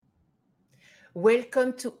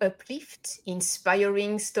Welcome to Uplift,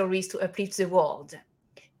 inspiring stories to uplift the world.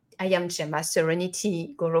 I am Gemma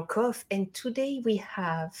Serenity Gorokov, and today we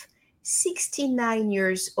have 69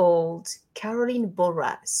 years old Carolyn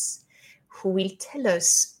Boras, who will tell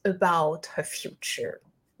us about her future.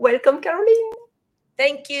 Welcome, Carolyn.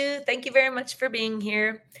 Thank you. Thank you very much for being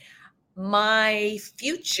here. My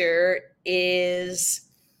future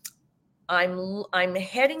is I'm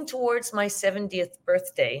heading towards my 70th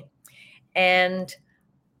birthday, and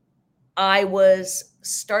I was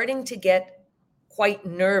starting to get quite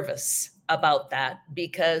nervous about that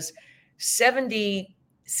because 70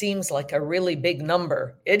 seems like a really big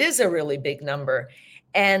number. It is a really big number.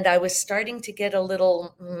 And I was starting to get a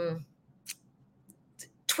little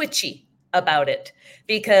twitchy about it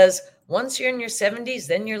because once you're in your 70s,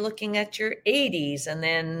 then you're looking at your 80s and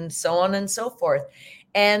then so on and so forth.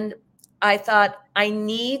 And I thought, I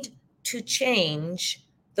need to change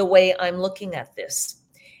the way I'm looking at this.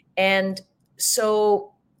 And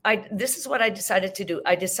so this is what I decided to do.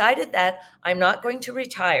 I decided that I'm not going to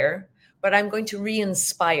retire, but I'm going to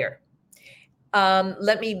re-inspire.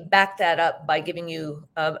 Let me back that up by giving you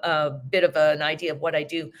a bit of an idea of what I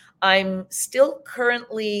do. I'm still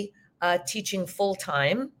currently teaching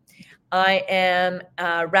full-time. I am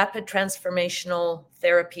a rapid transformational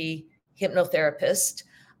therapy hypnotherapist.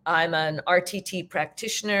 I'm an RTT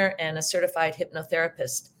practitioner and a certified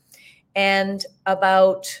hypnotherapist. And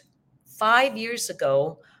about 5 years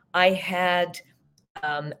ago, I had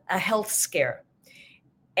a health scare.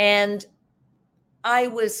 And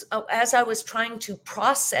as I was trying to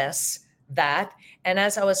process that, and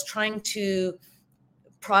as I was trying to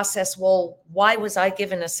process, well, why was I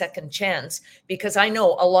given a second chance? Because I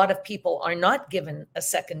know a lot of people are not given a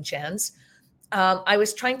second chance. I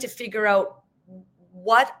was trying to figure out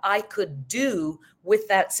what I could do with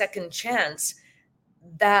that second chance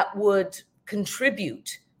that would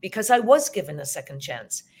contribute, because I was given a second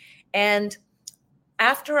chance. And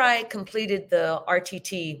after I completed the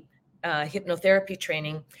RTT hypnotherapy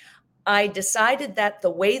training, I decided that the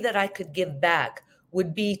way that I could give back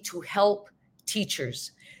would be to help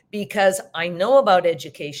teachers, because I know about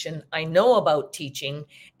education, I know about teaching,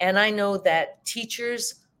 and I know that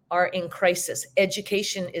teachers are in crisis.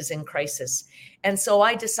 Education is in crisis. And so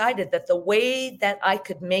I decided that the way that I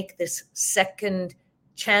could make this second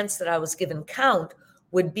chance that I was given count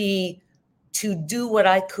would be to do what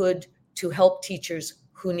I could to help teachers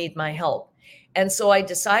who need my help. And so I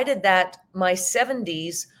decided that my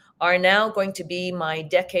 70s are now going to be my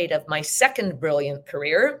decade of my second brilliant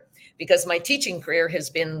career, because my teaching career has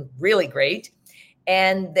been really great.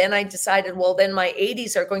 And then I decided, well, then my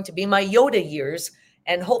 80s are going to be my Yoda years.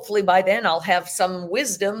 And hopefully by then I'll have some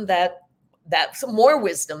wisdom some more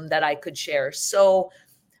wisdom that I could share. So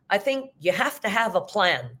I think you have to have a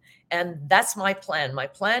plan. And that's my plan. My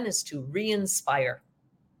plan is to re-inspire.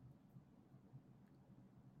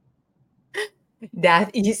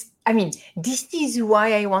 This is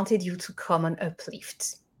why I wanted you to come on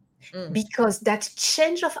Uplift. Because that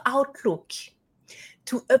change of outlook,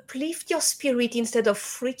 to uplift your spirit instead of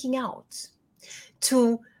freaking out,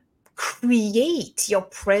 to create your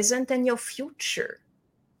present and your future,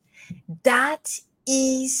 that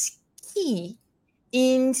is key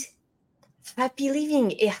in happy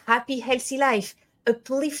living, a happy, healthy life,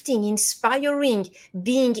 uplifting, inspiring,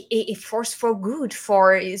 being a force for good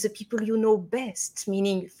for the people you know best,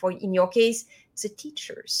 meaning, for in your case, the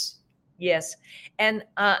teachers. Yes. And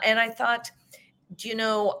I thought,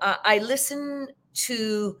 I listen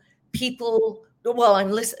to people. Well, I'm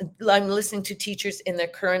listening to teachers in their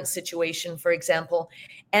current situation, for example,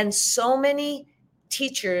 and so many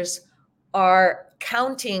teachers are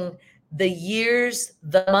counting the years,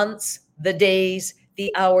 the months, the days,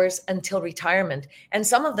 the hours until retirement. And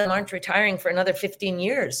some of them aren't retiring for another 15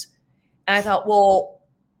 years. And I thought, well,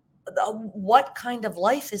 what kind of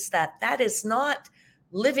life is that? That is not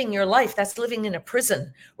living your life. That's living in a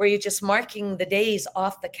prison where you're just marking the days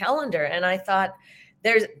off the calendar. And I thought,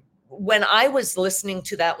 when I was listening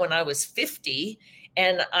to that when I was 50,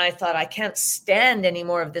 and I thought, I can't stand any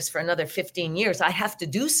more of this for another 15 years. I have to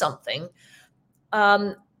do something.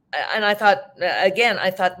 And I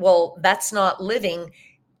thought, well, that's not living.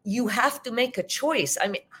 You have to make a choice. I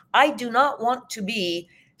mean, I do not want to be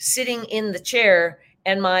sitting in the chair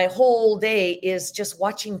and my whole day is just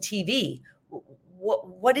watching TV.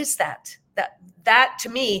 What is that? That to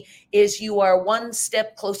me is, you are one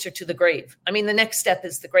step closer to the grave. I mean, the next step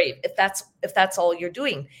is the grave. If that's all you're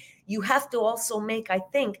doing, you have to also make, I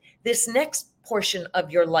think, this next portion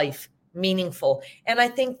of your life meaningful. And I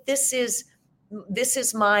think this is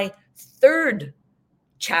my third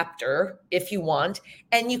chapter if you want,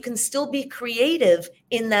 and you can still be creative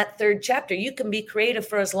in that third chapter. You can be creative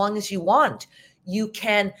for as long as you want. You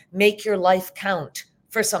can make your life count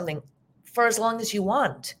for something for as long as you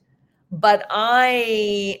want. But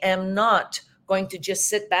I am not going to just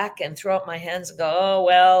sit back and throw up my hands and go, oh,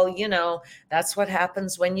 well, you know, that's what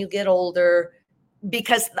happens when you get older.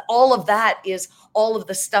 Because all of that is all of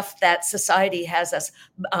the stuff that society has us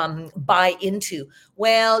buy into.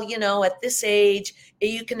 Well, you know, at this age,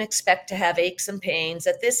 you can expect to have aches and pains.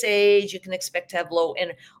 At this age, you can expect to have low,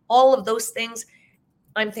 and all of those things.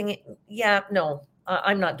 I'm thinking, yeah, no,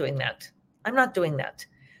 I'm not doing that. I'm not doing that.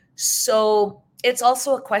 So it's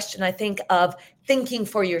also a question, I think, of thinking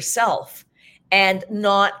for yourself and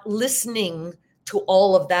not listening to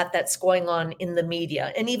all of that that's going on in the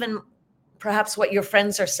media, and even perhaps what your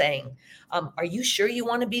friends are saying. Are you sure you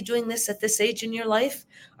want to be doing this at this age in your life?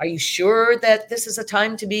 Are you sure that this is a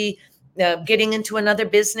time to be getting into another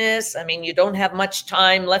business? I mean, you don't have much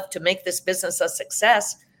time left to make this business a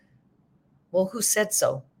success. Well, who said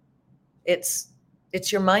so? It's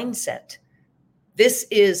your mindset. This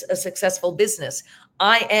is a successful business.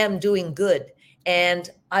 I am doing good, and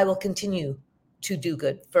I will continue to do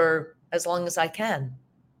good for as long as I can.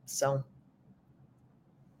 So,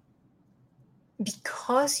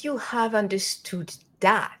 because you have understood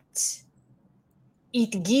that,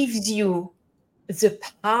 it gives you the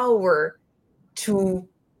power to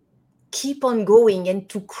keep on going and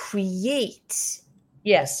to create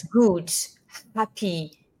yes, good,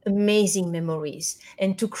 happy, amazing memories,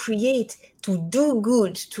 and to do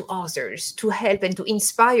good to others, to help and to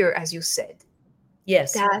inspire, as you said.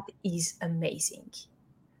 yes, that is amazing.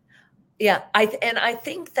 Yeah, I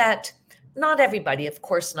think that not everybody, of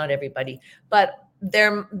course, not everybody, but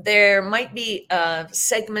there might be a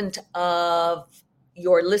segment of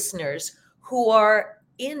your listeners who are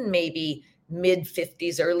in maybe mid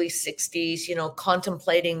 50s, early 60s, you know,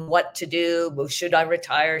 contemplating what to do. Well, should I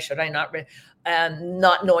retire? Should I not?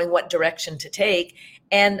 Not knowing what direction to take.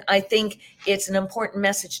 And I think it's an important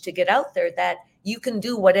message to get out there that you can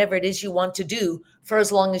do whatever it is you want to do for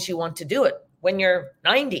as long as you want to do it. When you're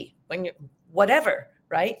 90, when you're whatever,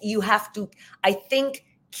 right? You have to, I think,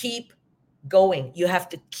 keep going. You have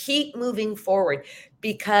to keep moving forward,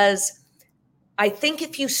 because I think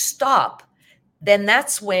if you stop, then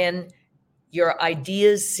that's when your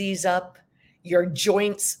ideas seize up, your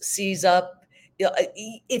joints seize up.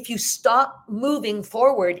 If you stop moving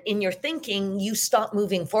forward in your thinking, you stop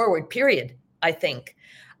moving forward, period, I think,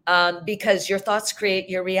 because your thoughts create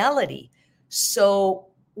your reality. So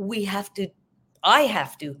I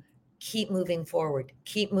have to keep moving forward,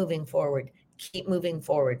 keep moving forward, keep moving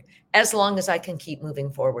forward, as long as I can keep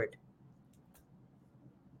moving forward.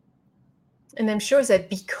 And I'm sure that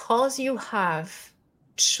because you have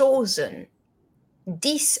chosen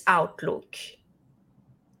this outlook,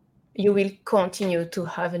 you will continue to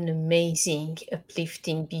have an amazing,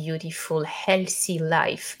 uplifting, beautiful, healthy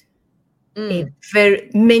life. Many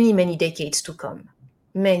decades to come.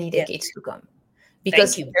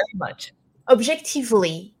 Because thank you very much.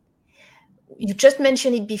 Objectively, you just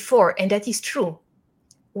mentioned it before, and that is true.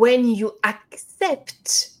 When you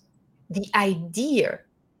accept the idea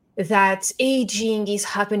that aging is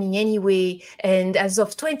happening anyway, and as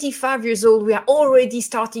of 25 years old, we are already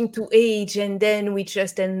starting to age, and then we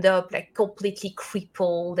just end up like completely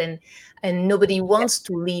crippled, and nobody wants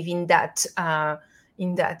to live in that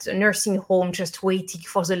nursing home just waiting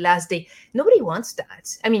for the last day. Nobody wants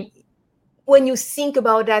that. I mean, when you think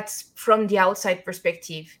about that from the outside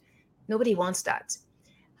perspective, nobody wants that.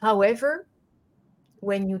 However,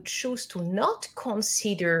 when you choose to not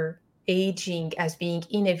consider aging as being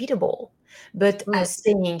inevitable, but as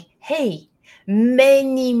saying, hey,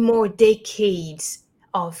 many more decades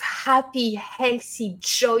of happy, healthy,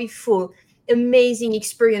 joyful, amazing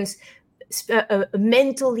experience,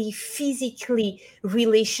 mentally, physically,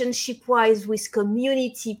 relationship-wise, with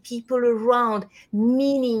community, people around,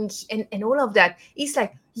 meaning, and all of that. It's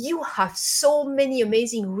like you have so many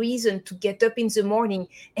amazing reasons to get up in the morning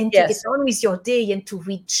and to get on with your day and to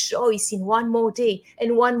rejoice in one more day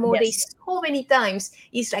and one more day so many times.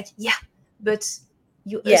 It's like, yeah, but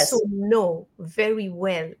you also know very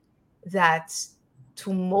well that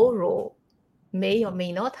tomorrow may or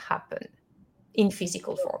may not happen in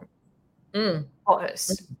physical form for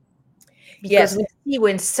us. Because we see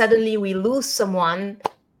when suddenly we lose someone,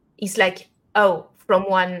 it's like, oh, from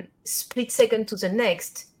one split second to the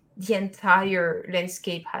next, the entire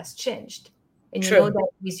landscape has changed. And you know that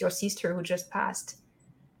with your sister who just passed.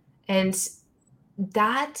 And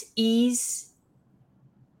that is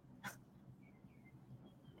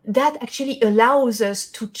that actually allows us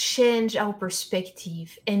to change our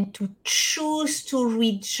perspective and to choose to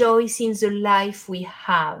rejoice in the life we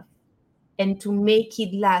have and to make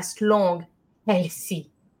it last long,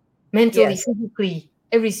 healthy, mentally, Yes. physically,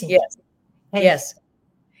 everything. Yes. Healthy. Yes.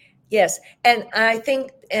 Yes. And I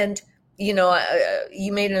think, and you know,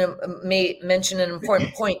 you mention an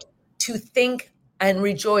important point, to think and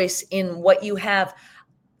rejoice in what you have.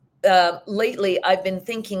 Lately, I've been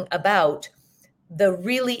thinking about the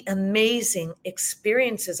really amazing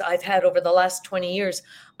experiences I've had over the last 20 years.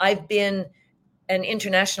 I've been an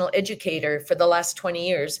international educator for the last 20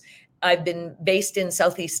 years. I've been based in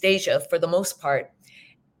Southeast Asia for the most part.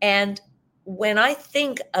 And when I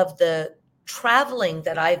think of the traveling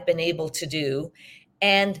that I've been able to do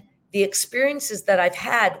and the experiences that I've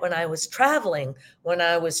had when I was traveling, when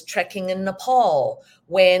I was trekking in Nepal,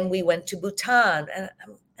 when we went to Bhutan,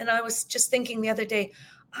 and I was just thinking the other day,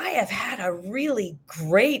 I have had a really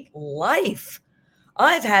great life.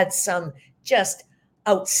 I've had some just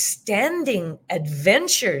outstanding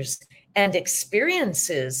adventures and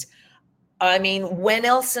experiences. I mean, when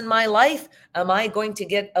else in my life am I going to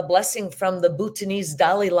get a blessing from the Bhutanese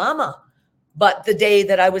Dalai Lama? But the day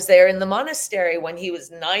that I was there in the monastery when he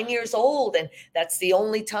was 9 years old, and that's the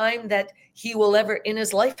only time that he will ever, in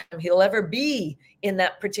his lifetime, he'll ever be in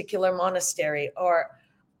that particular monastery. Or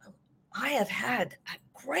I have had a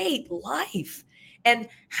great life. And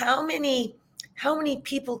how many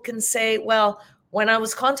people can say, well, when I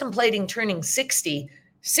was contemplating turning 60,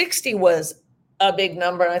 60 was a big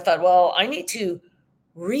number. And I thought, well, I need to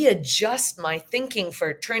readjust my thinking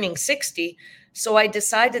for turning 60. So I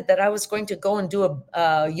decided that I was going to go and do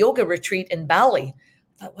a yoga retreat in Bali.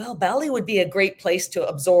 I thought, well, Bali would be a great place to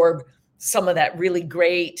absorb some of that really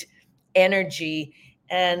great energy.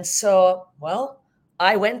 And so, well,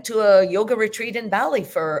 I went to a yoga retreat in Bali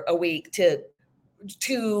for a week to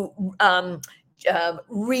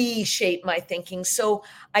reshape my thinking. So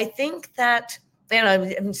I think that, and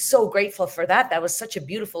I'm so grateful for that. That was such a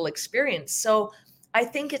beautiful experience. So I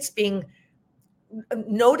think it's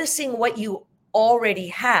noticing what you already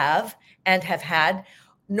have and have had,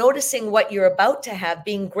 noticing what you're about to have,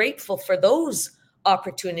 being grateful for those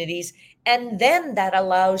opportunities. And then that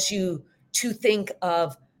allows you to think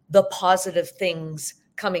of the positive things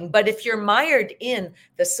coming. But if you're mired in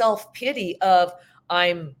the self-pity of,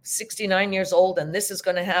 I'm 69 years old and this is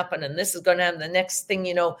going to happen and this is going to happen, the next thing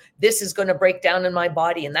you know, this is going to break down in my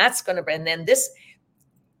body and that's going to, and then this,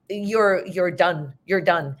 you're done.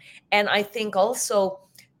 And I think also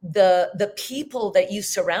the people that you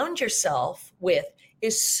surround yourself with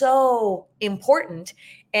is so important.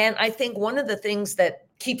 And I think one of the things that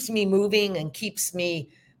keeps me moving and keeps me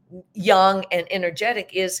young and energetic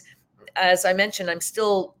is, as I mentioned, I'm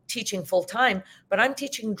still teaching full time, but I'm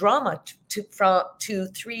teaching drama to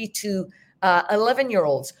 3 to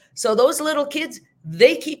 11-year-olds. So those little kids,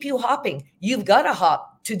 they keep you hopping. You've got to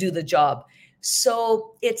hop to do the job.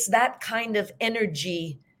 So it's that kind of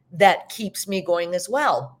energy that keeps me going as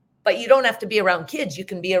well. But you don't have to be around kids. You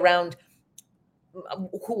can be around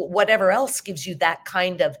whatever else gives you that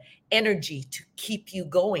kind of energy to keep you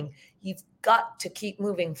going. You've got to keep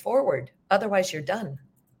moving forward. Otherwise, you're done.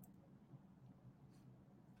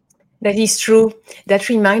 That is true. That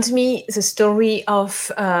reminds me the story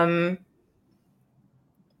of, I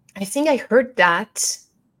think I heard that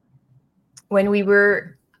when we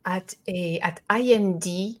were at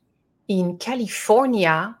IMD in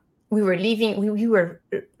California. We were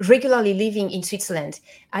regularly living in Switzerland.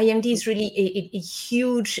 IMD is really a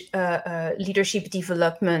huge leadership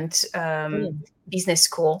development business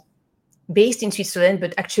school based in Switzerland,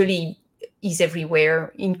 but actually is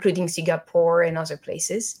everywhere, including Singapore and other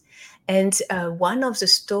places. And one of the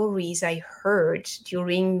stories I heard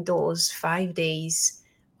during those 5 days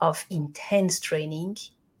of intense training,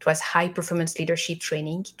 it was high performance leadership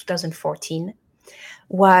training, 2014,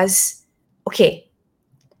 was, okay,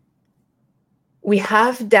 we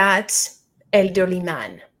have that elderly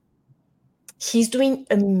man. He's doing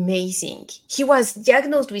amazing. He was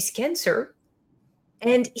diagnosed with cancer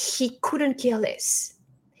and he couldn't care less.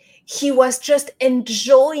 He was just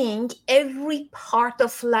enjoying every part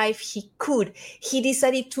of life he could. He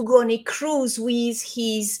decided to go on a cruise with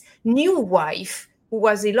his new wife, who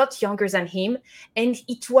was a lot younger than him. And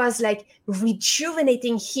it was like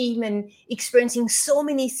rejuvenating him and experiencing so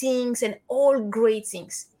many things and all great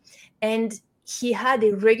things. And he had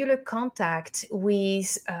a regular contact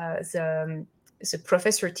with the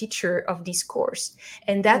professor teacher of this course.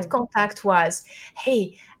 And that contact was,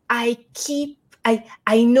 hey, I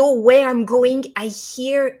know where I'm going. I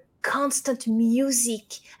hear constant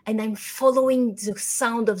music, and I'm following the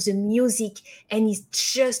sound of the music, and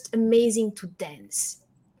it's just amazing to dance.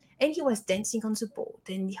 And he was dancing on the boat,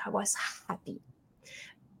 and he was happy.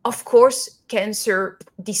 Of course, cancer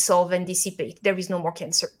dissolve and dissipate. There is no more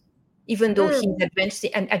cancer, even though he's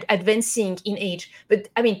advancing in age. But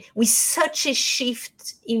I mean, with such a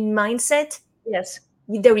shift in mindset, yes,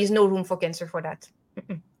 there is no room for cancer for that.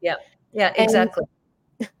 Yeah, exactly.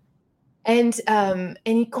 And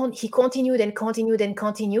he continued and continued and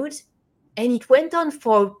continued, and it went on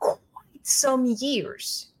for quite some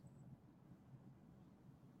years.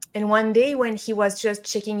 And one day, when he was just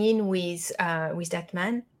checking in with that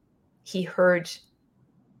man, he heard,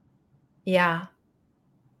 "Yeah,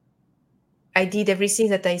 I did everything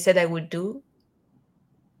that I said I would do,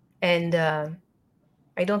 and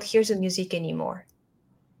I don't hear the music anymore."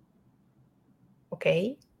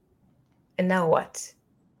 Okay, and now what?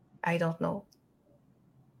 I don't know.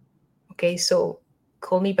 Okay, so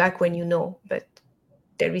call me back when you know, but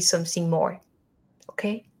there is something more.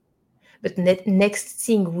 Okay, but next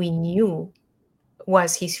thing we knew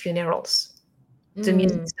was his funerals. The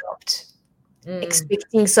music stopped.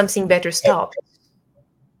 Expecting something better stopped.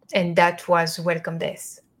 And that was welcome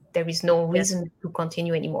death. There is no reason to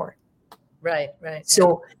continue anymore. Right.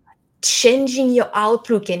 So changing your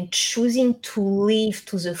outlook and choosing to live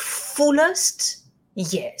to the fullest,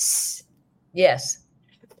 yes.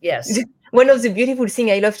 One of the beautiful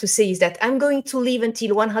things I love to say is that I'm going to live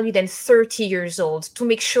until 130 years old to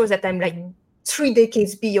make sure that I'm like 3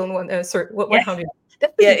 decades beyond 100.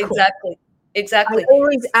 That's pretty cool. Exactly. I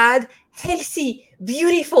always add healthy,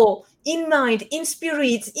 beautiful, in mind, in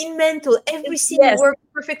spirit, in mental, everything works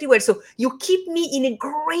perfectly well. So you keep me in a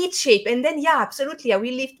great shape. And then, absolutely, I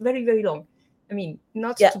will live very, very long. I mean,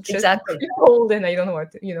 not to just be old and I don't know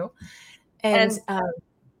what, And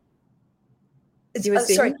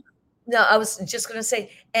sorry. No, I was just going to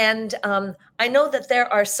say, and I know that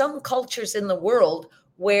there are some cultures in the world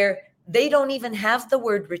where they don't even have the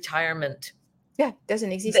word retirement. Yeah, it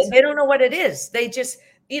doesn't exist. They don't know what it is. They just,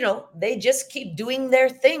 they just keep doing their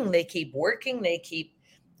thing. They keep working. They keep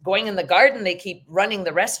going in the garden. They keep running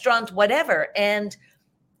the restaurant, whatever. And,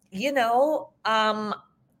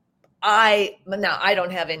 I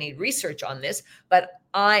don't have any research on this, but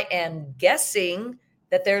I am guessing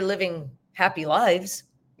that they're living happy lives.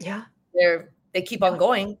 Yeah. They keep on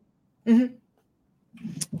going. Mm-hmm.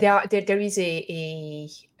 There is a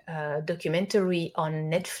documentary on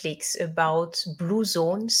Netflix about blue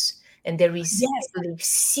zones, and there is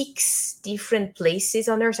 6 different places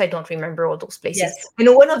on Earth. I don't remember all those places. I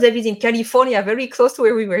know one of them is in California, very close to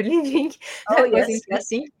where we were living. That was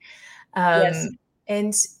interesting.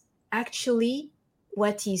 And actually,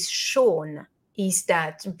 what is shown is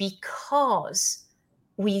that because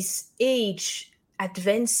with age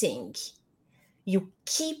advancing, you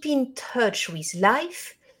keep in touch with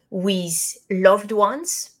life, with loved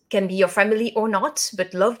ones, can be your family or not,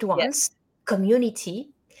 but loved ones, community.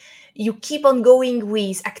 You keep on going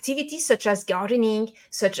with activities such as gardening,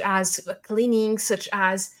 such as cleaning, such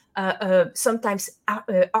as sometimes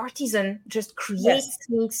artisan, just create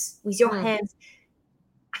things with your hands.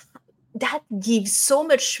 That gives so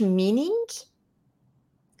much meaning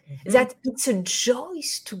that it's a joy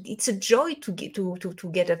to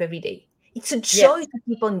get up every day. It's a joy to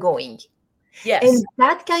keep on going. And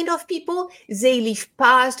that kind of people, they live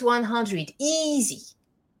past 100 easy.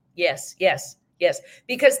 Yes.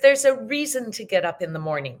 Because there's a reason to get up in the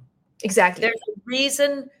morning. Exactly. There's a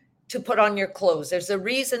reason to put on your clothes. There's a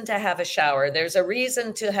reason to have a shower. There's a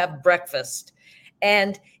reason to have breakfast.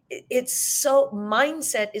 And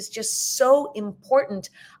mindset is just so important.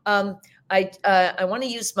 I want to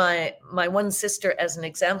use my one sister as an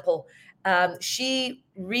example. She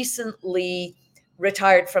recently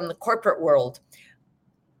retired from the corporate world,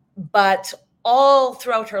 but all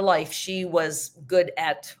throughout her life, she was good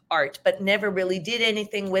at art, but never really did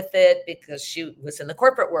anything with it because she was in the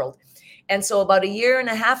corporate world. And so about 1.5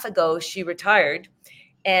 years ago, she retired.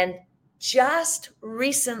 And just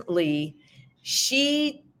recently,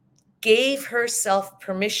 she gave herself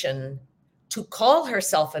permission to call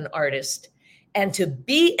herself an artist and to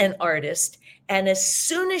be an artist. And as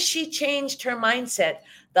soon as she changed her mindset,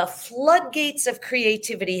 the floodgates of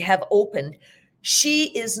creativity have opened. She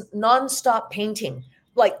is nonstop painting,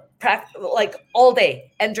 like all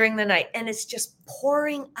day and during the night. And it's just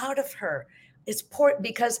pouring out of her. It's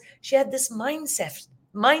because she had this mindset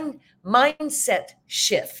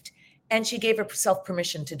shift, and she gave herself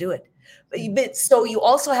permission to do it. But so you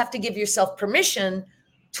also have to give yourself permission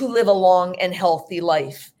to live a long and healthy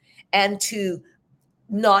life, and to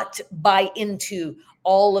not buy into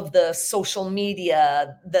all of the social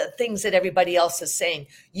media, the things that everybody else is saying.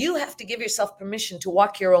 You have to give yourself permission to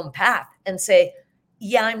walk your own path and say,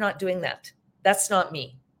 yeah, I'm not doing that. That's not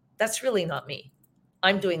me. That's really not me.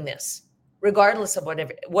 I'm doing this, regardless of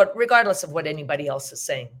what anybody else is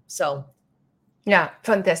saying. So, yeah,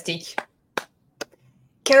 fantastic.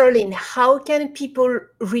 Carolyn, how can people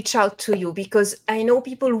reach out to you? Because I know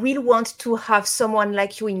people will want to have someone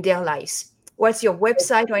like you in their lives. What's your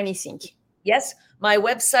website or anything? Yes, my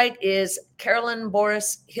website is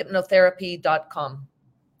carolynborashypnotherapy.com.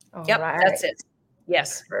 Yep, right. that's it.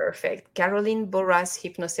 Yes. Perfect.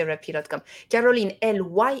 carolynborashypnotherapy.com. Carolyn,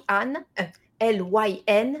 L-Y-N at the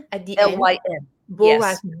end. L-Y-N. Boras,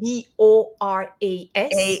 Yes. B-O-R-A-S.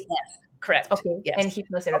 A-S. Correct. Okay. Yes. And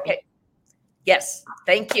hypnotherapy. Okay. Yes.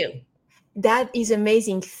 Thank you. That is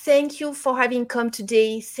amazing. Thank you for having come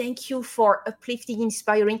today. Thank you for uplifting,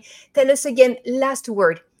 inspiring. Tell us again, last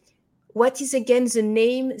word. What is again the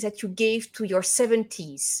name that you gave to your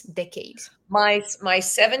 70s decade? My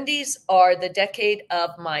 70s are the decade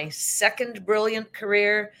of my second brilliant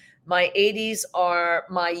career. My 80s are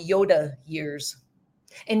my Yoda years.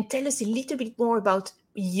 And tell us a little bit more about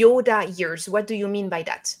Yoda years. What do you mean by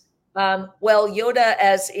that? Well, Yoda,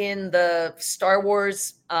 as in the Star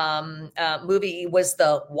Wars movie, was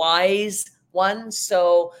the wise one.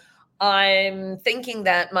 So I'm thinking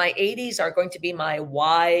that my 80s are going to be my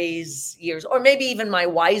wise years, or maybe even my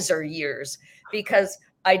wiser years, because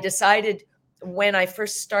I decided when I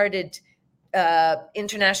first started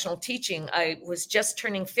international teaching, I was just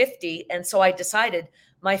turning 50. And so I decided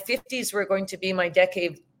my 50s were going to be my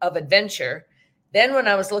decade of adventure. Then when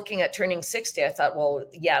I was looking at turning 60, I thought, well,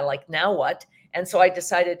 yeah, like now what? And so I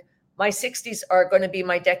decided my 60s are going to be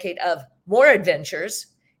my decade of more adventures.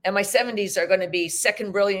 And my 70s are going to be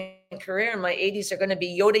second brilliant career. And my 80s are going to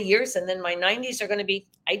be Yoda years. And then my 90s are going to be,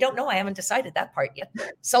 I don't know. I haven't decided that part yet.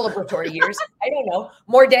 Celebratory years. I don't know.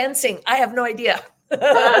 More dancing. I have no idea.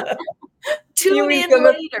 Tune in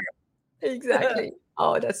later. Exactly.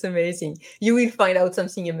 Oh, that's amazing. You will find out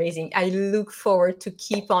something amazing. I look forward to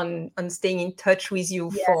keep on staying in touch with you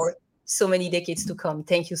for so many decades to come.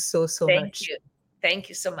 Thank you so much. Thank you. Thank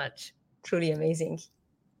you so much. Truly amazing.